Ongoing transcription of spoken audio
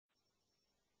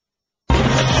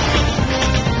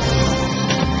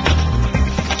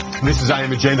This is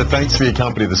AM Agenda. Thanks for your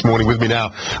company this morning. With me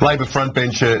now, Labor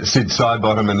frontbencher Sid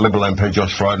Sidebottom and Liberal MP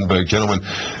Josh Frydenberg. Gentlemen,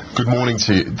 good morning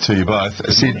to you both.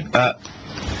 Sid,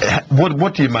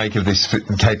 what do you make of this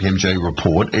KPMG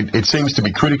report? It seems to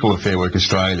be critical of Fair Work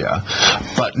Australia,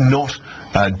 but not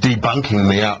debunking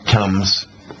the outcomes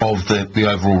of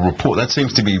the overall report. That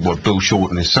seems to be what Bill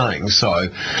Shorten is saying. So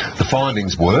the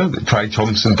findings were that Craig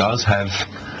Thompson does have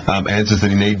answers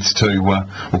that he needs to,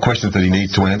 or questions that he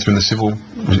needs to answer in the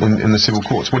civil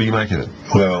courts. What do you make of it?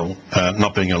 Well,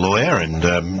 not being a lawyer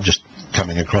and just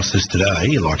coming across this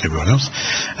today, like everyone else,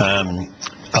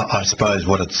 I suppose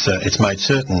what it's made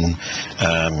certain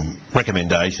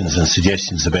recommendations and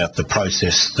suggestions about the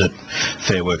process that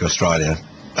Fair Work Australia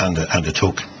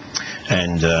undertook.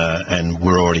 And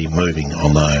we're already moving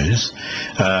on those.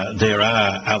 There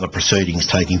are other proceedings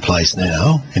taking place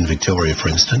now, in Victoria for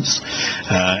instance,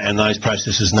 and those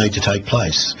processes need to take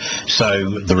place.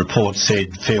 So the report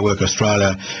said Fair Work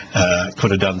Australia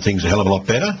could have done things a hell of a lot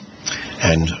better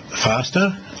and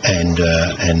faster and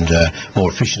more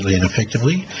efficiently and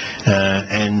effectively,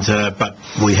 but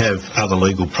we have other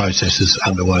legal processes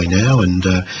underway now,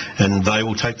 and they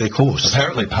will take their course.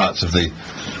 Apparently parts of the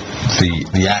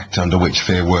act under which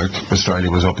Fair Work Australia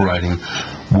was operating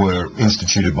were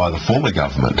instituted by the former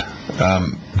government.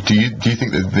 Do you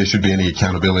think that there should be any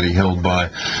accountability held by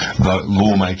the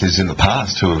lawmakers in the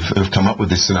past who have come up with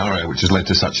this scenario which has led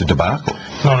to such a debacle?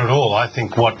 Not at all. I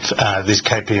think what this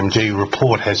KPMG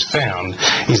report has found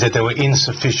is that there were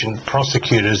insufficient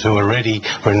prosecutors who were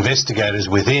investigators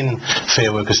within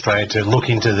Fair Work Australia to look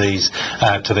into these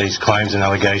claims and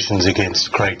allegations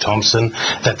against Craig Thompson,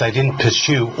 that they didn't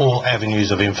pursue all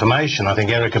avenues of information. I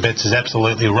think Erica Betts is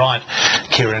absolutely right,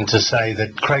 Kieran, to say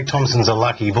that Craig Thompson's a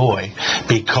lucky boy,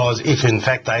 because if in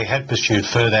fact they had pursued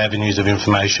further avenues of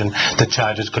information, the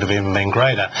charges could have even been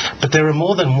greater. But there are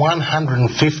more than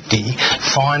 150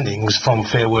 findings from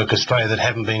Fair Work Australia that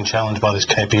haven't been challenged by this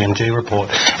KPMG report.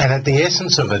 And at the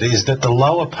essence of it is that the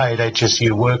lower paid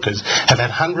HSU workers have had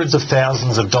hundreds of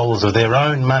thousands of dollars of their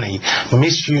own money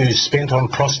misused, spent on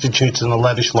prostitutes and a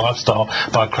lavish lifestyle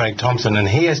by Craig Thompson, and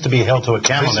he has to be held to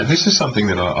account on it. This is something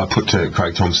that I put to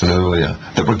Craig Thompson earlier,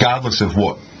 that regardless of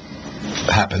what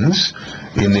happens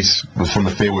in this, from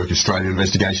the Fair Work Australia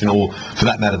investigation, or for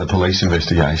that matter the police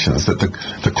investigations, that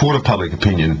the court of public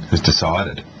opinion has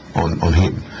decided on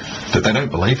him, that they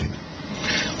don't believe him.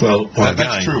 Well,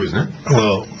 that's true, isn't it?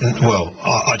 Well,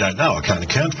 I don't know. I can't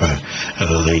account for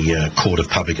the court of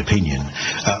public opinion.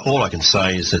 All I can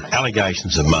say is that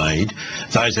allegations are made.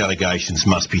 Those allegations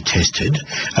must be tested.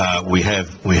 We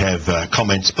have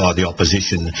comments by the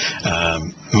opposition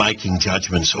making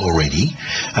judgments already,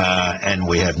 and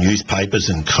we have newspapers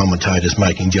and commentators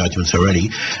making judgments already.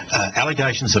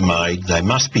 Allegations are made. They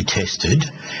must be tested,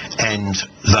 and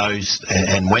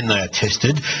when they are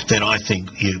tested, then I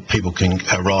think people can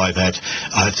arrive at,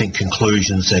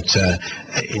 conclusions that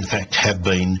in fact have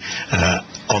been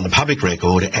on the public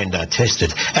record and are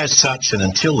tested. As such, and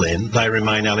until then, they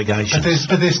remain allegations.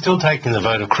 But they're still taking the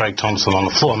vote of Craig Thompson on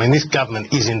the floor. I mean, this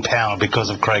government is in power because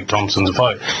of Craig Thompson's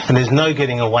vote, and there's no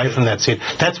getting away from that, Sid.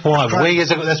 That's why we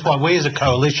as a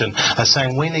coalition are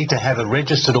saying we need to have a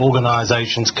registered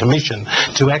organisations commission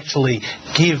to actually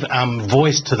give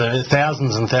voice to the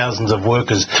thousands and thousands of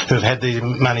workers who have had their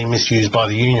money misused by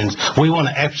the unions. We want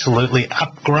to absolutely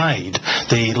upgrade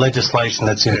the legislation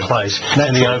that's in place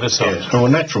and the oversight. Yeah. Well,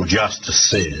 natural justice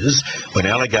says when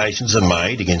allegations are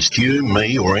made against you,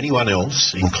 me or anyone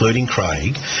else, including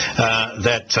Craig,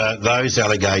 that those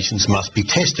allegations must be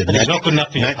tested. And he's not good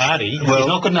enough for your party. Well, he's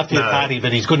not good enough for your party,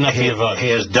 but he's good enough for your vote. He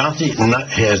has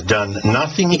done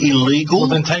nothing illegal. Well,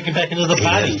 then take him back into the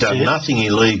party. He has done nothing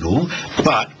illegal,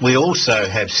 but we also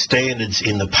have standards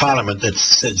in the parliament that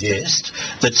suggest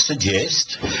that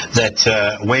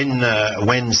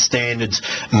when standards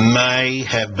may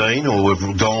have been or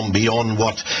have gone beyond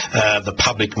what the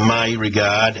public may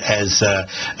regard as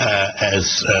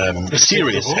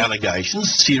serious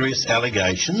allegations,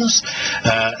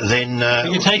 then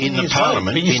in the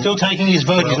parliament... But you're still taking his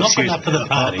vote. He's not good enough for the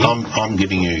party. I'm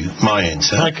giving you my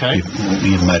answer. Okay.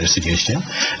 You've made a suggestion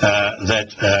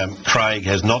that Craig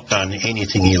has not done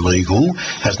anything illegal,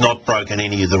 has not broken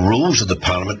any of the rules of the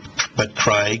parliament, but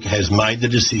Craig has made the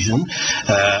decision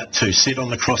to sit on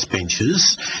the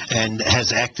crossbenches and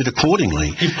has acted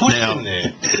accordingly. He pushed him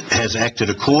there. Has acted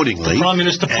accordingly. The Prime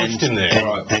Minister pushed him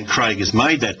there. And Craig has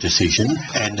made that decision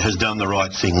and has done the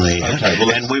right thing there. Okay,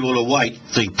 well, and we will await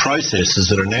the processes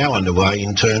that are now underway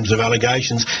in terms of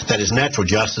allegations. That is natural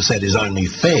justice. That is only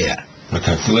fair.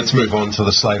 Okay, so let's move on to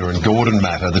the Slater and Gordon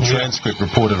matter. The transcript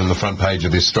reported on the front page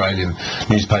of the Australian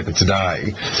newspaper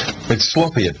today. It's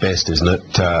sloppy at best, isn't it,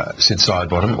 Sid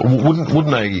Sidebottom?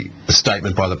 Wouldn't a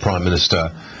statement by the Prime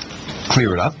Minister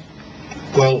clear it up?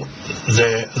 Well,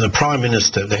 the Prime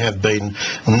Minister, there have been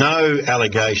no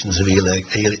allegations of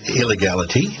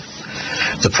illegality.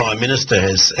 The Prime Minister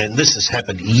has, and this has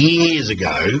happened years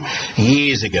ago,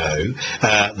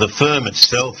 the firm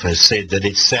itself has said that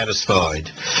it's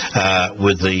satisfied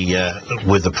with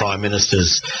the Prime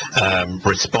Minister's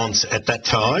response at that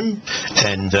time,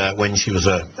 and when she was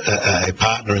a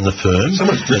partner in the firm.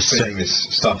 Someone's just saying this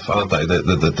stuff, aren't they?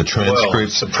 The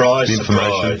transcripts, surprise, the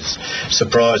information.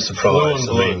 Surprise.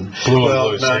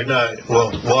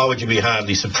 Well, why would you be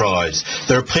hardly surprised?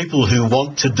 There are people who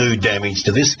want to do damage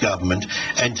to this government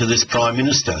and to this Prime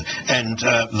Minister, and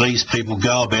these people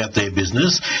go about their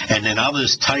business, and then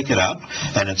others take it up,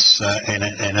 and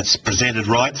it's presented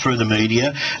right through the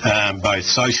media, both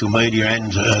social media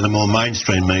and the more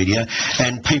mainstream media,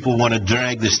 and people want to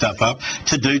drag this stuff up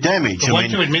to do damage. I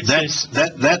mean, that's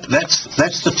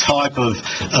the type of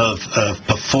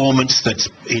performance that's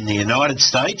in the United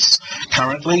States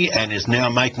currently, and is now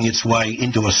making its way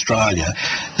into Australia.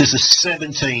 This is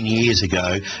 17 years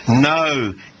ago.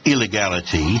 No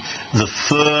illegality. The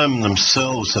firm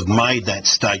themselves have made that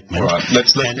statement. All right,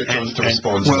 let's get Josh to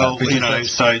respond to that. Well, you know,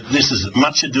 so this is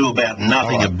much ado about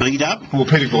nothing, right. A beat up. Well,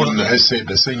 Peter Gordon has said,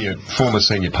 the former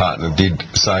senior partner did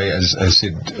say, as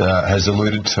Sid has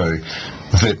alluded to,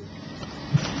 that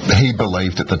he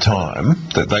believed at the time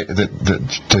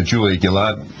that Julia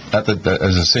Gillard,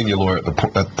 as a senior lawyer at the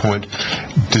point,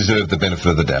 deserved the benefit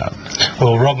of the doubt.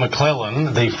 Well, Rob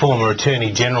McClellan, the former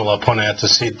Attorney General, I point out to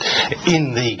Sid,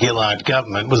 in the Gillard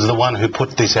government, was the one who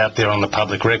put this out there on the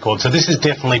public record. So this is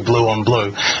definitely blue on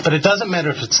blue. But it doesn't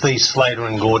matter if it's these Slater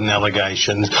and Gordon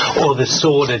allegations, or the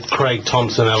sordid Craig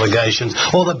Thompson allegations,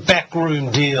 or the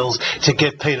backroom deals to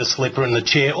get Peter Slipper in the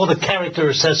chair, or the character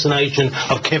assassination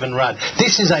of Kevin Rudd.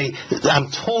 This is a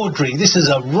tawdry, this is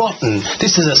a rotten,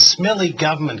 this is a smelly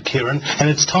government, Kieran, and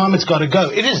it's time it's got to go.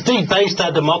 It has debased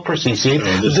our democracy, Sid.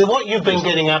 What you've been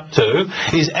getting up to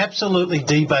is absolutely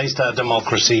debased our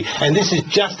democracy, and this is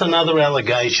just another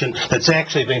allegation that's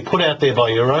actually been put out there by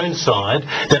your own side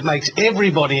that makes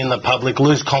everybody in the public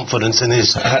lose confidence in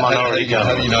this minority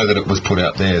government. How do you know that it was put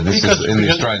out there? This is in the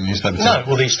Australian newspaper. No,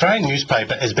 well, the Australian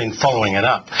newspaper has been following it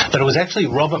up, but it was actually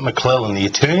Robert McClellan, the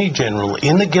Attorney General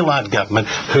in the Gillard government,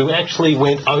 who actually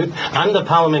went under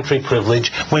parliamentary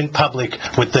privilege, went public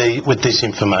with this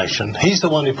information. He's the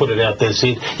one who put it out there,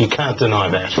 Sid. You can't deny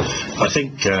that. I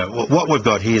think what we've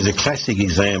got here is a classic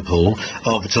example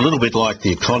of, it's a little bit like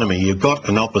the economy. You've got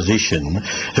an opposition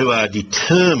who are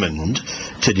determined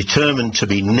to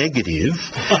be negative.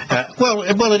 Well,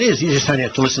 it is. You just only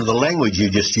have to listen to the language you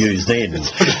just used then.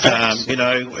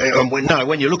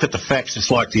 When you look at the facts,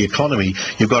 it's like the economy.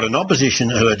 You've got an opposition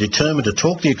who are determined to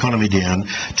talk the economy down,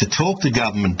 to talk the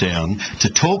government down, to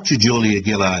talk to Julia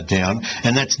Gillard down,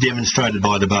 and that's demonstrated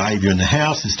by the behaviour in the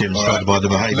House, it's demonstrated by the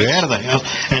behaviour out of the House,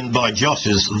 and by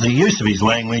the use of his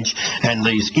language, and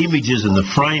these images and the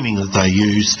framing that they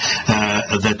use,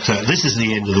 that this is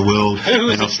the end of the world,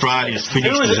 and Australia's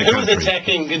finished as a country. Who was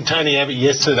attacking Tony Abbott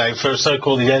yesterday for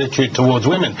so-called his attitude towards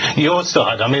women? Your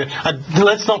side. I mean,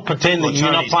 let's not pretend that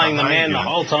you're not playing the man the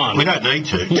whole time. We don't need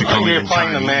to You're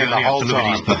playing the man the whole time. You have to look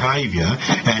at his behaviour,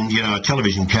 and, a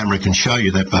television camera can show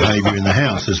you that behaviour in the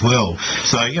House as well.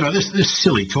 So, this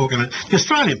silly talking, the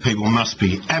Australian people must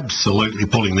be absolutely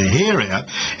pulling their hair out.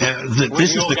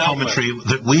 This is the commentary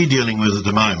that we're dealing with at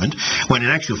the moment, when in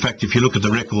actual fact, if you look at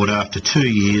the record after 2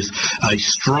 years, a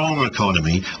strong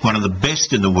economy, one of the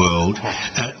best in the world,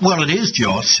 well, it is,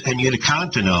 Josh, and you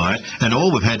can't deny it, and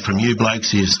all we've had from you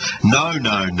blokes is no,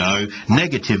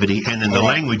 negativity, and in the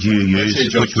language you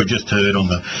use, which we just heard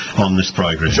on this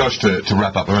program. Josh, to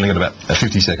wrap up, we're only got about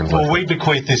 50 seconds left. Well, we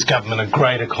bequeathed this government a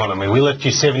great economy. We left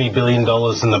you $70 billion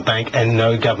in the bank and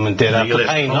no government debt after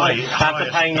paying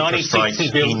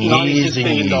 $96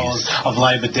 billion of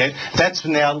Labor debt. That's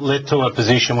now led to a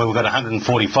position where we've got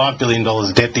 $145 billion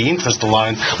debt. The interest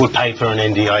alone would pay for an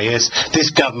NDIS. This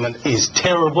government is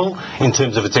terrible in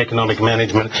terms of its economic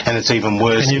management, and it's even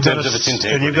worse in terms of its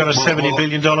integrity. And you've got a $70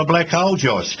 billion black hole,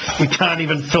 Josh. We can't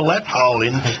even fill that hole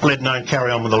in, let alone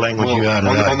carry on with the language you are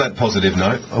today. On that positive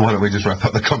note, why don't we just wrap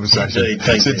up the conversation?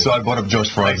 Indeed, Sid Sidebottom, Josh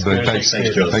Frydenberg. Thanks,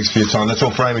 Josh. Thanks for your time. That's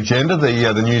all for AIM Agenda.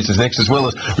 The news is next, as well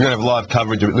as we're going to have live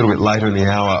coverage a little bit later in the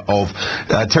hour of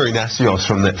Terry Nassios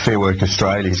from that Fair Work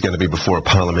Australia. He's going to be before a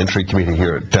parliamentary committee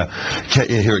here at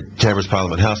Canberra's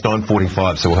Parliament House,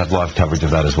 9:45, so we'll have live coverage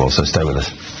of that as well, so stay with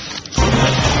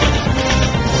us.